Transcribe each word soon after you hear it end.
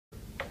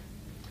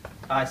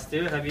Hi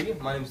Stu, how are you?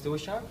 My name is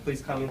Dushan.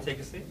 Please come and take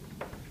a seat.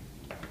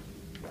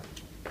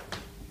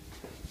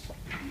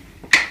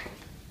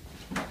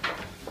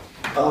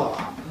 Stu,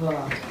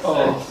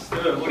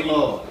 what are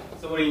you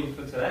eating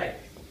for today?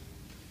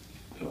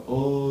 It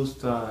all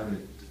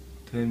started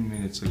 10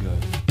 minutes ago.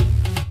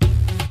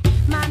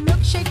 My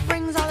milkshake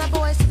brings all the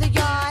boys to the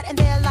yard, and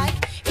they're like,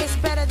 it's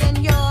better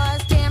than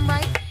yours. Damn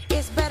right,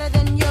 it's better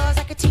than yours.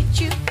 I could teach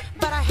you,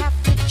 but I have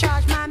to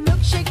charge. My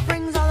milkshake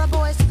brings all the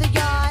boys to the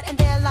yard, and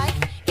they're like,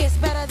 it's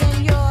better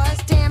than yours.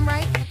 Damn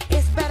right,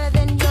 it's better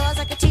than yours.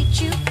 I could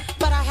teach you,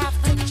 but I have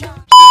to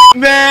charge.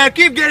 Man, I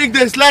keep getting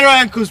this lateral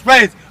ankle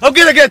sprains. I'm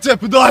gonna get to a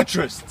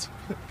podiatrist.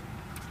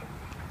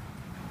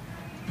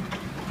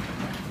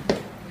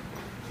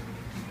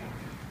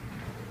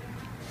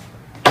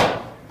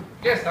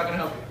 Yes, how can I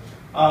help you?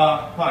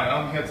 Hi,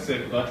 I'm here to see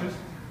a podiatrist.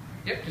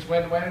 Yep, just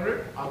wait in the waiting room.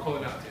 I'll call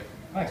it out to you.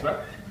 Thanks,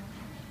 bro.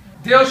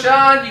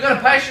 Dilshan, you got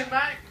a patient,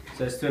 mate?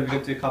 So Stu, we're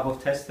going to do a couple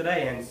of tests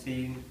today and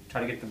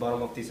try to get to the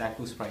bottom of this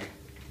ankle sprain.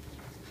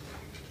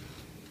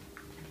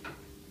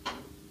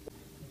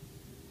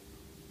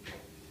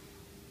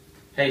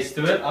 Hey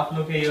Stuart, after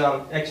looking at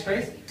your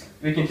x-rays,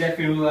 we can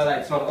definitely rule out that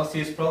it's not an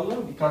osseous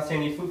problem. You can't see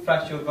any foot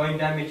fracture or bone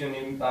damage on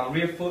your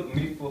rear foot,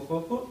 mid foot,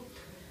 forefoot.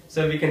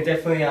 So we can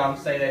definitely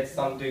say that it's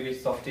something to do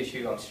with soft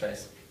tissue on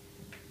stress.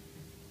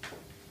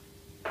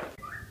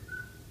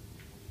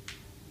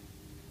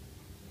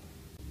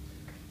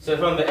 So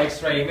from the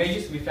x-ray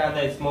images, we found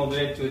that it's more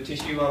related to a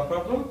tissue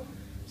problem.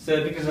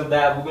 So because of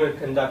that, we're going to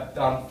conduct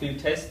a few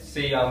tests to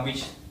see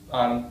which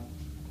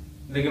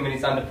ligament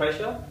is under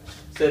pressure.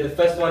 So the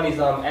first one is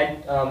we're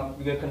going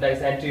to conduct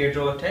an anterior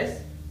draw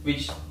test,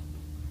 which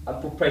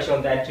put pressure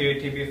on the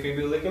anterior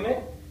tibiofibular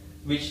ligament,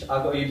 which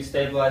I got you to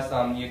stabilize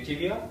your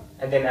tibia,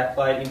 and then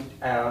apply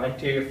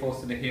anterior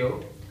force to the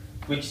heel,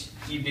 which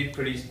you did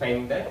produce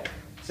pain there.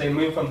 So we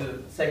move from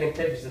the second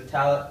test, which is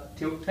a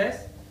tilt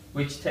test,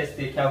 which tests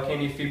the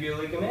calcaneofibular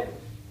ligament,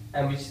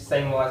 and which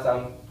same was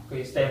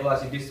you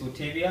stabilize your distal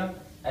tibia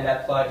and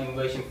apply the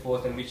inversion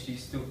force, in which you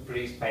still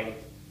produce pain.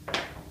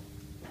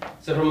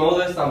 So from all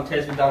those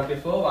tests we've done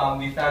before,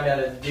 we found out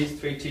that these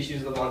three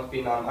tissues are the ones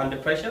being under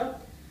pressure.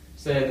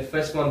 So the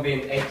first one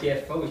being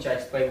ATF4, which I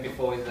explained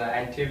before, is the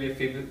anterior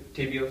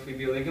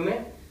tibiofibular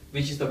ligament,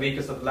 which is the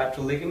weakest of the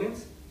lateral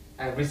ligaments,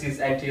 and receives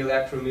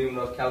anterolateral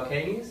movement of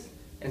calcaneus,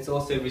 and it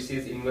also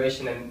receives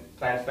inversion and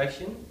plantar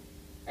flexion,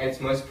 and it's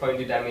most prone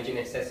to damage in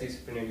excessive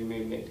supinatory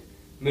movement.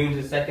 Moving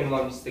to the second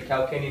one, which is the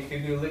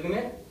calcaneofibular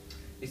ligament.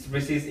 It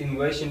receives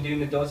inversion during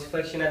the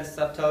dorsiflexion at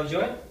the subtalar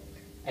joint,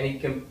 and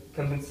it can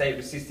compensate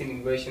resisting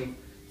inversion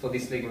for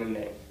this ligament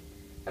there.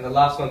 And the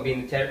last one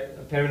being the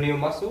peroneal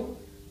muscle,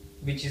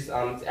 which is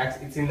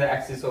it's in the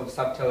axis of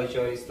subtalar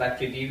joint, is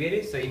laterally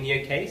deviated. So in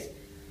your case,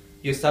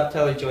 your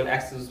subtalar joint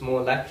axis is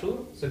more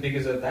lateral, so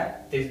because of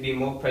that, there's been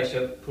more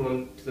pressure put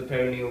onto the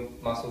peroneal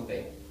muscle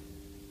there.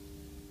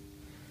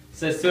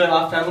 So Stuart,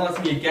 after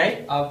analysing your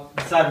gait, I've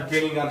decided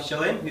bringing up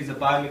Shalene, who's a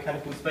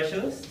biomechanical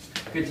specialist.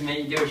 Good to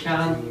meet you,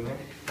 Dilshan.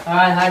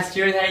 Alright, hi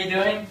Stuart, how you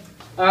doing?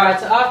 Alright,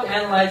 so after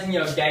analysing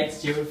your gait,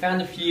 Stuart, we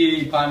found a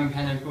few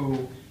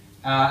biomechanical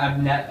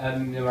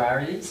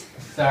abnormalities.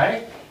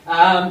 Sorry.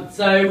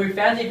 So we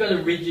found you've got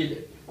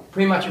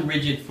pretty much a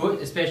rigid foot,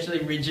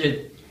 especially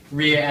rigid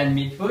rear and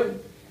midfoot,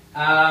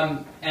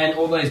 and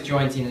all those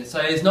joints in it. So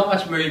there's not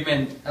much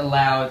movement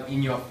allowed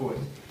in your foot.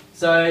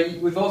 So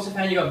we've also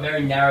found you've got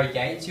very narrow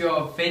gait, so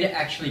your feet are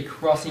actually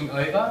crossing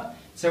over.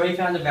 So we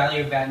found a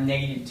value of about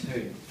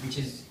 -2, which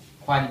is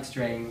quite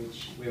extreme,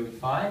 which we would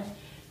find.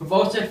 We've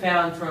also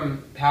found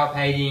from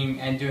palpating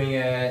and doing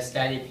a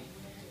static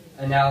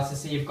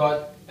analysis that you've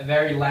got a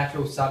very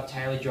lateral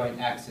subtalar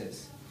joint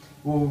axis.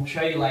 We'll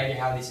show you later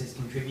how this is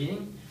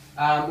contributing.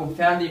 We've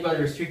found that you've got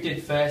a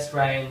restricted first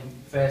ray and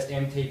first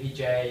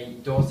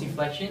MTPJ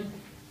dorsiflexion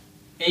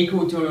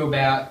equal to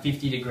about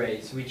 50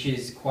 degrees, which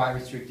is quite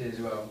restricted as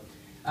well.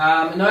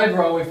 And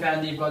overall, we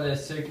found that you've got a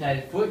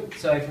supinated foot.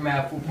 So from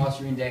our foot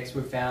posture index,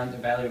 we've found a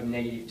value of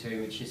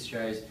 -2, which just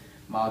shows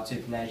mild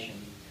supination.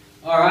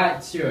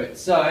 Alright, Stuart,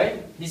 so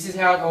this is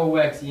how it all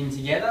works in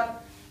together.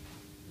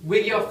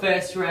 With your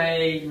first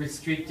ray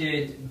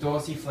restricted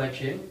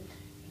dorsiflexion,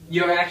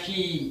 you're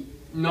actually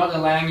not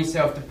allowing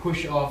yourself to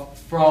push off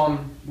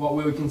from what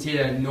we would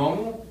consider a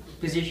normal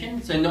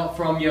position, so not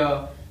from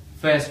your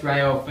first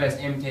ray or first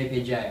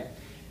MTPJ.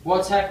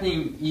 What's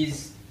happening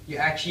is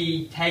you're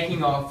actually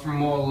taking off from a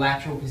more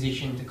lateral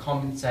position to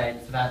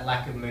compensate for that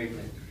lack of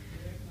movement.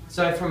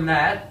 So from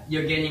that,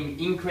 you're getting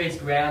increased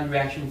ground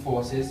reaction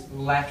forces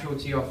lateral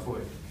to your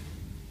foot.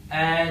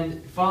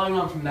 And following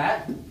on from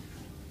that,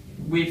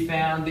 we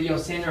found that your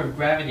centre of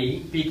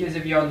gravity, because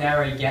of your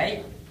narrow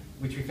gait,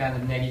 which we found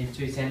at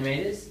 -2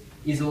 centimetres,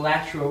 is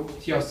lateral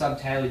to your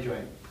subtalar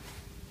joint.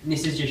 And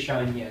this is just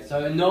shown here.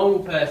 So a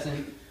normal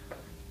person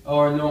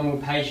or a normal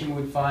patient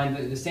would find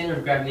that the centre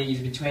of gravity is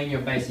between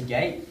your basic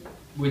gait,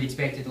 would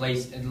expect at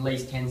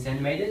least 10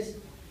 centimetres.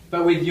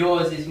 But with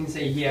yours, as you can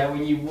see here,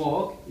 when you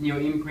walk in your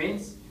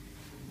imprints,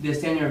 the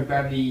centre of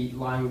gravity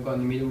line we've got in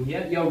the middle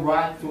here, your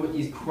right foot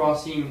is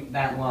crossing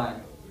that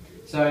line.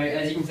 So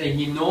as you can see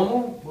here,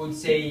 normal, we'll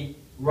see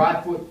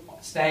right foot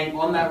staying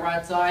on that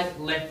right side,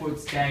 left foot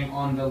staying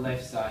on the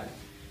left side.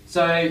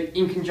 So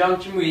in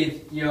conjunction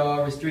with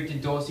your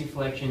restricted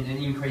dorsiflexion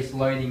and increased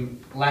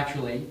loading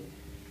laterally,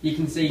 you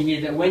can see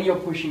here that when you're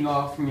pushing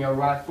off from your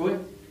right foot,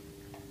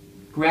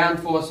 ground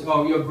force,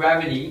 or your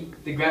gravity,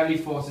 the gravity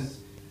force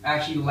is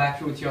actually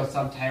lateral to your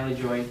subtalar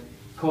joint,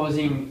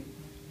 causing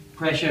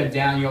pressure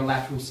down your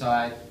lateral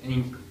side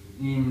and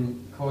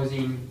in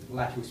causing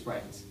lateral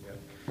sprains.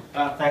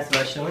 Thanks for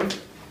that, Shilling.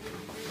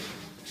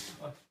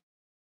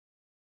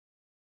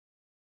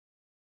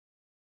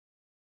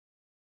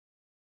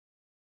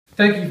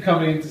 Thank you for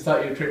coming in to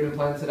start your treatment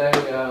plan today,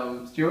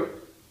 Stuart.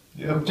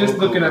 Yep, Just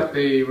looking at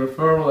the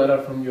referral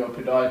letter from your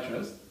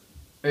podiatrist,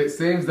 it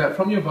seems that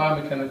from your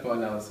biomechanical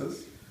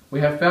analysis, we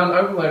have found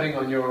overloading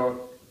on your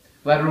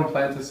lateral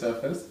plantar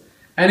surface,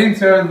 and in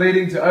turn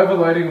leading to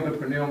overloading of the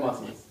peroneal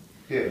muscles.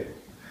 Yeah.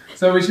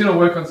 So we're going to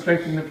work on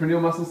strengthening the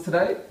peroneal muscles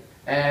today,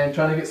 and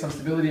trying to get some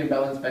stability and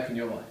balance back in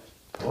your life.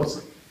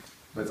 Awesome.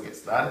 Let's get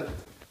started.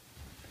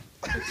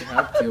 To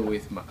help deal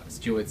with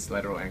Stuart's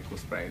lateral ankle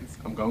sprains,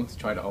 I'm going to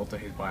try to alter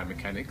his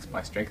biomechanics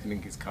by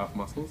strengthening his calf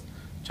muscles,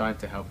 trying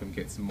to help him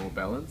get some more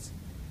balance,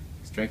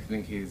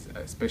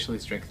 especially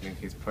strengthening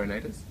his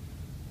pronators.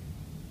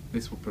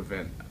 This will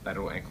prevent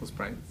lateral ankle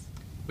sprains.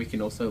 We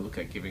can also look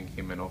at giving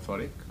him an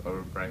orthotic or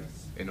a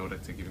brace in order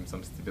to give him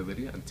some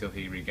stability until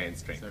he regains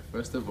strength. So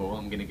first of all,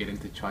 I'm going to get him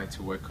to try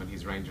to work on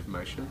his range of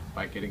motion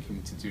by getting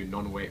him to do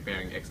non-weight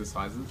bearing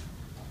exercises,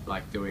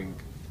 like doing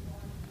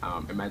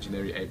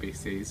imaginary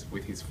ABCs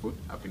with his foot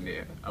up in the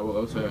air. I will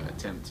also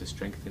attempt to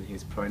strengthen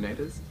his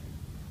pronators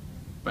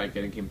by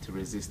getting him to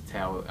resist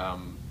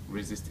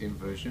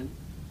inversion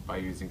by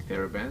using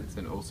therabands,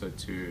 and also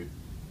to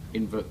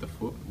invert the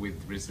foot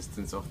with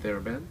resistance of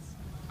therabands.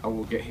 I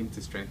will get him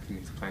to strengthen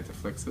his plantar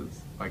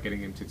flexors by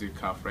getting him to do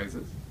calf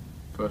raises,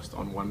 first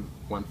on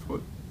one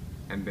foot,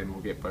 and then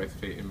we'll get both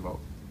feet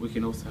involved. We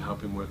can also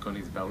help him work on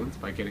his balance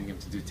by getting him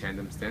to do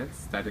tandem stance,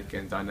 static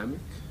and dynamic,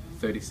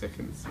 30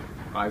 seconds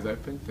eyes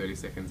open, 30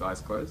 seconds eyes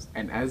closed.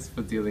 And as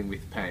for dealing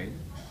with pain,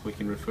 we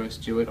can refer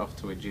Stuart off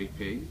to a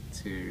GP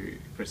to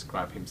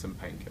prescribe him some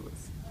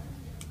painkillers.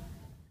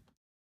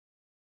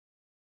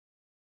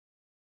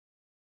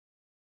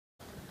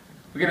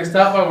 We're going to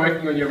start by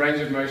working on your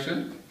range of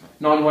motion,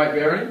 non-weight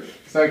bearing.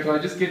 So can I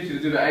just get you to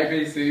do the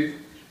ABCs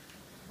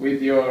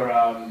with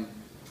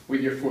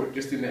your foot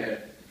just in the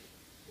air?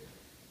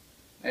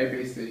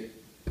 ABC.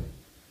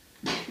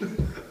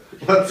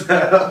 What's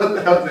that?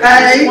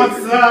 A,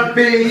 what's up,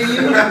 B, C,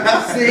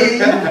 D.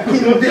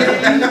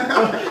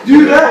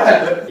 Do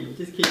that.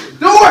 Just keep it.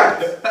 Do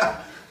it.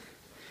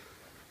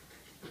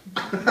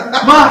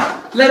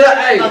 Mark, letter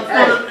A.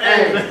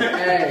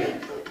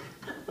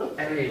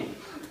 A.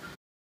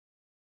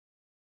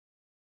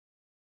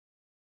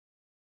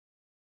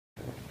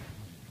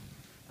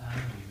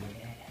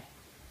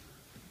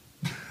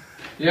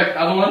 Yep,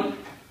 other one.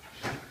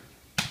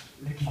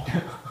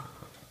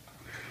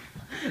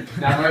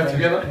 Now both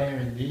together.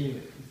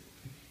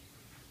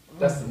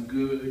 That's some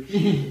good.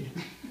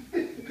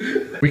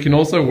 We can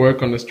also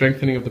work on the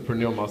strengthening of the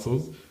peroneal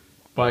muscles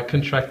by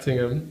contracting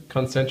them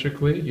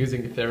concentrically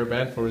using a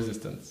TheraBand for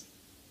resistance.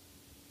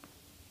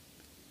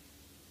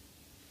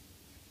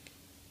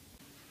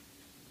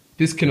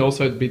 This can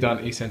also be done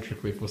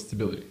eccentrically for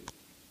stability.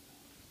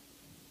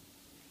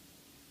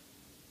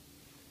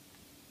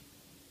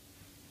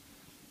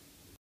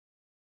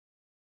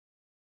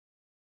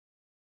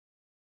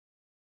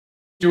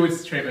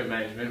 Stuart's treatment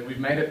management, we've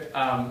made it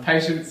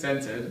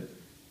patient-centered,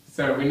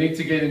 so we need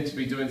to get him to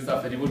be doing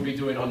stuff that he would be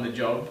doing on the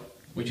job,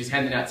 which is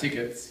handing out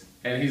tickets,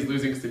 and he's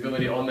losing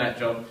stability on that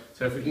job.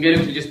 So if we can get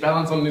him to just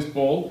balance on this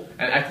ball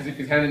and act as if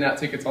he's handing out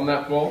tickets on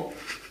that ball,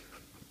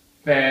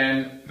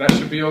 then that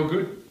should be all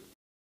good.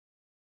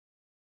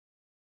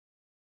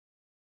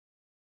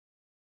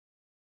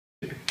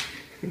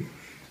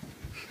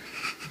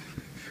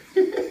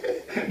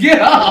 Get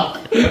up!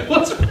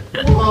 What's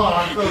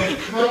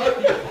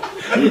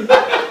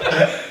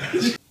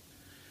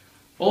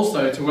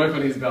Also, to work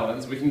on his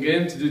balance, we can get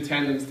him to do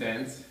tandem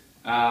stance,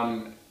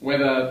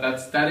 whether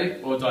that's static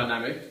or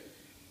dynamic.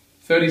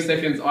 30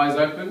 seconds eyes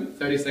open,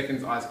 30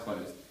 seconds eyes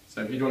closed.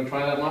 So if you want to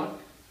try that, Mark?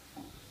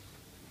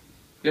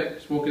 Yep,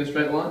 just walk in a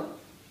straight line.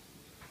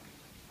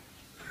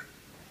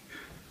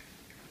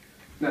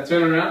 Now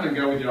turn around and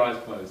go with your eyes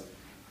closed.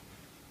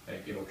 Hey,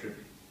 get all trippy.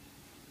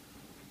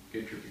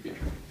 Get trippy, get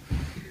trippy.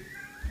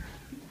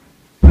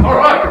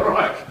 Alright,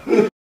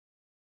 alright!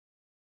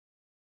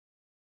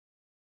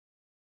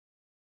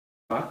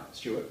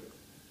 Stuart.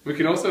 We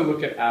can also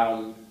look at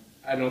an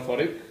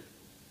orthotic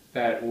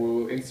that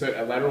will insert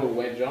a lateral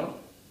wedge on,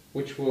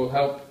 which will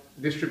help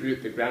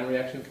distribute the ground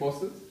reaction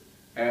forces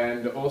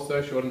and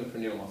also shorten the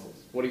peroneal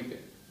muscles. What do you think?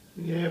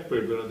 Yeah,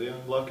 pretty good idea.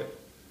 I like it.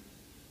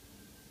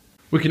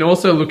 We can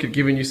also look at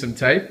giving you some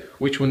tape,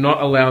 which will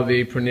not allow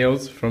the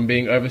peroneals from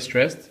being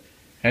overstressed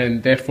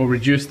and therefore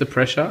reduce the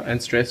pressure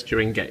and stress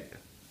during gait.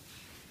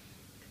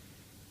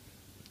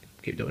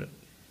 Keep doing it.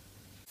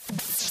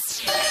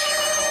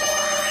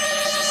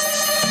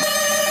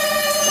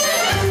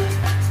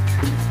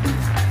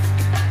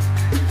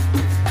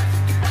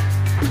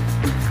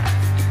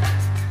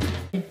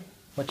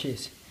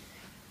 this.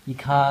 You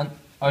can't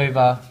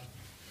over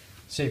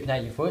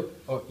supinate your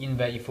foot or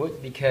invert your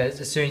foot,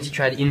 because as soon as you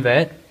try to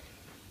invert,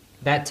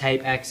 that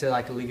tape acts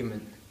like a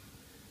ligament.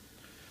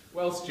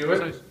 Well,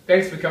 Stuart,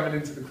 thanks for coming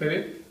into the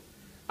clinic.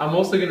 I'm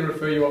also going to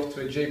refer you off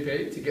to a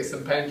GP to get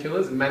some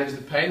painkillers and manage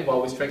the pain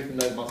while we strengthen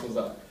those muscles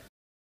up.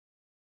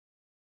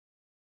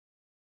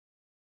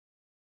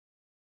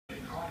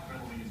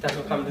 That's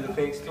what come to the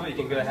clinic store. You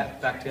can go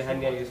back to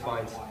handing out your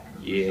fines.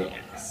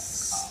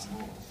 Yes.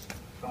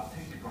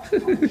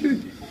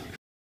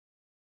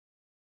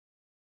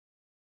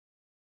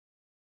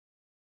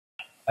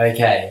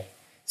 Okay,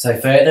 so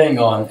furthering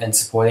on and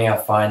supporting our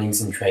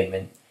findings and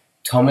treatment,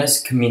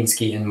 Thomas,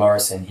 Kaminsky and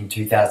Morrison in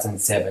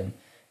 2007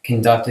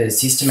 conducted a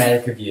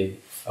systematic review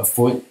of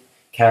foot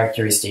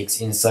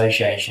characteristics in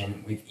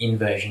association with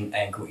inversion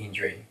ankle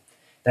injury.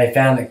 They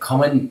found that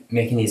common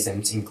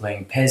mechanisms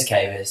including pes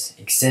cavus,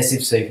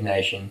 excessive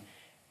supination,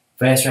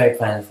 first-rate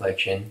plantar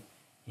flexion,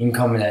 in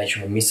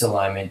combination with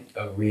misalignment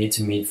of rear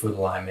to midfoot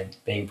alignment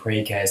being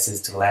precursors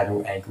to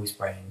lateral ankle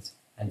sprains,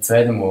 and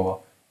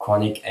furthermore,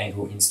 chronic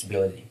ankle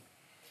instability.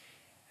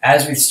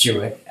 As with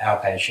Stuart, our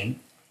patient,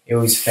 it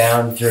was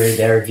found through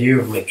their review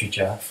of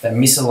literature that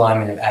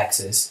misalignment of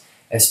axis,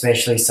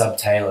 especially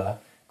subtalar,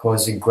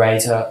 causes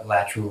greater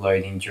lateral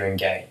loading during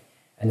gait,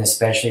 and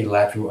especially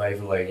lateral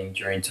overloading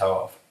during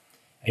toe-off.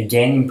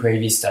 Again, in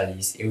previous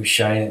studies, it was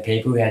shown that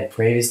people who had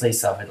previously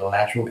suffered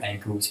lateral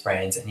ankle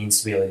sprains and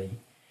instability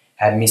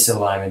had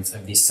misalignments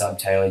of this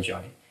subtalar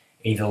joint,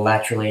 either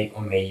laterally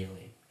or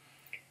medially.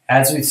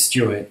 As with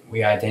Stuart,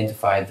 we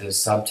identified the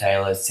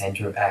subtalar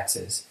centre of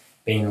axis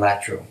being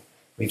lateral,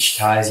 which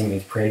ties in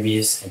with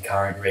previous and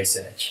current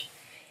research.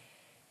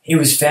 It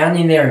was found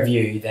in their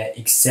review that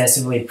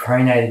excessively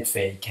pronated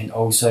feet can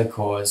also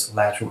cause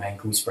lateral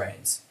ankle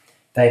sprains.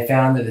 They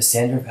found that the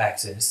centre of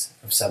axis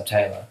of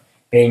subtalar,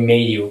 being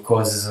medial,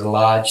 causes a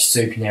large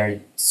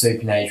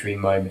supinatory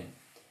moment.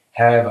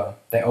 However,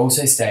 they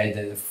also stated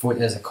that the foot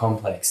as a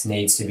complex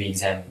needs to be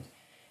examined,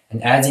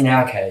 and as in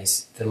our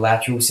case, the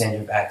lateral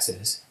centre of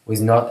axis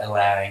was not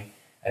allowing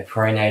a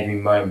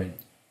pronatory moment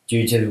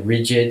due to the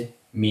rigid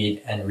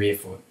mid and rear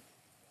foot,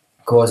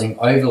 causing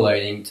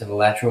overloading to the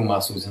lateral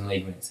muscles and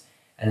ligaments,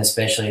 and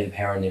especially the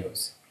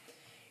peroneals.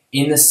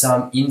 In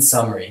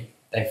summary,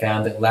 they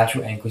found that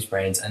lateral ankle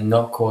sprains are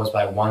not caused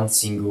by one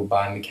single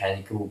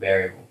biomechanical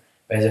variable,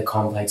 but as a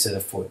complex of the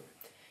foot.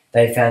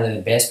 They found that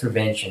the best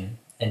prevention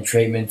and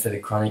treatment for the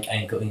chronic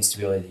ankle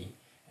instability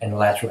and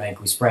lateral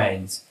ankle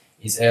sprains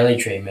is early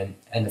treatment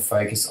and the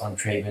focus on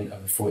treatment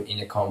of the foot in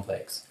a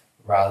complex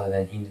rather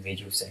than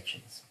individual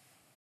sections.